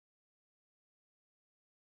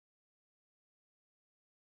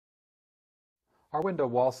Our window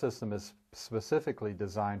wall system is specifically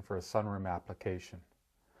designed for a sunroom application.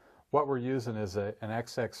 What we're using is an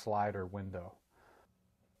XX slider window.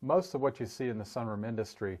 Most of what you see in the sunroom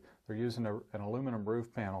industry, they're using an aluminum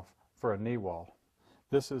roof panel for a knee wall.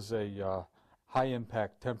 This is a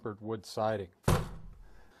high-impact tempered wood siding.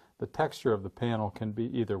 The texture of the panel can be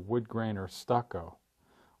either wood grain or stucco.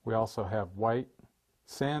 We also have white,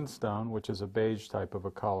 sandstone, which is a beige type of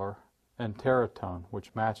a color, and terratone,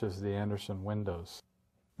 which matches the Anderson windows.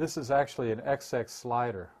 This is actually an XX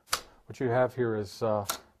slider. What you have here is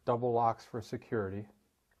double locks for security,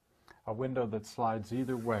 a window that slides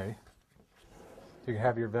either way. You can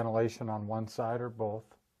have your ventilation on one side or both.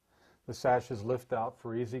 The sashes lift out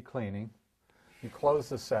for easy cleaning. You close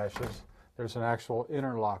the sashes. There's an actual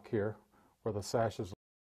interlock here where the sashes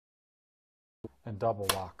and double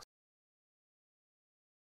locks.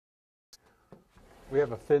 We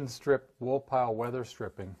have a thin strip wool pile weather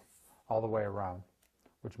stripping all the way around,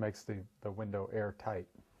 which makes the window airtight.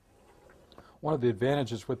 One of the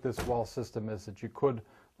advantages with this wall system is that you could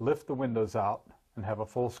lift the windows out and have a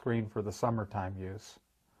full screen for the summertime use.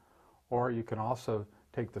 Or you can also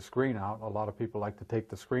take the screen out. A lot of people like to take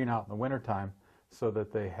the screen out in the wintertime so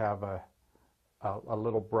that they have a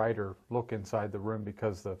little brighter look inside the room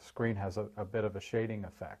because the screen has a bit of a shading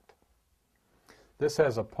effect. This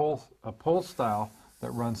has a pull style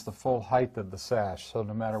that runs the full height of the sash, so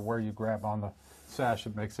no matter where you grab on the sash,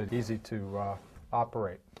 it makes it easy to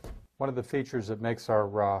operate. One of the features that makes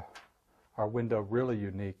our window really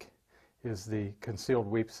unique is the concealed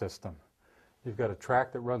weep system. You've got a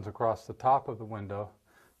track that runs across the top of the window.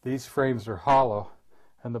 These frames are hollow,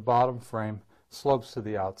 and the bottom frame slopes to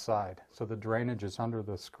the outside, so the drainage is under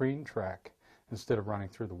the screen track instead of running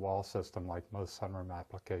through the wall system like most sunroom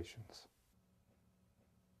applications.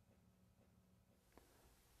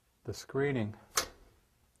 The screening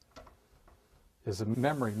is a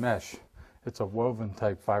memory mesh. It's a woven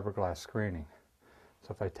type fiberglass screening.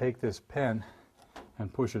 So if I take this pen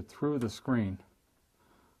and push it through the screen,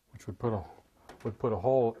 which would put a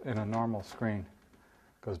hole in a normal screen,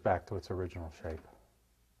 it goes back to its original shape.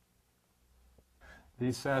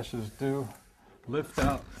 These sashes do lift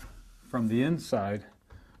out from the inside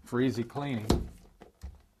for easy cleaning.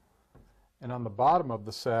 And on the bottom of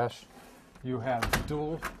the sash, you have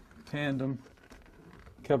dual tandem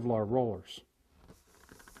Kevlar rollers.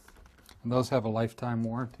 And those have a lifetime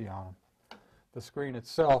warranty on them. The screen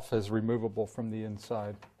itself is removable from the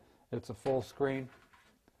inside. It's a full screen,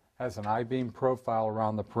 has an I-beam profile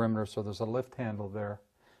around the perimeter, so there's a lift handle there.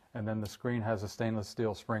 And then the screen has a stainless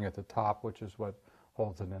steel spring at the top, which is what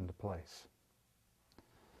holds it into place.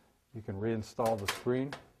 You can reinstall the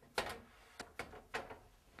screen.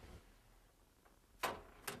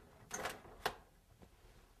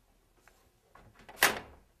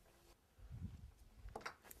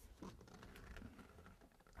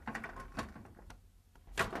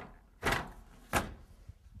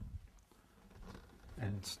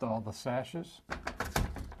 And install the sashes.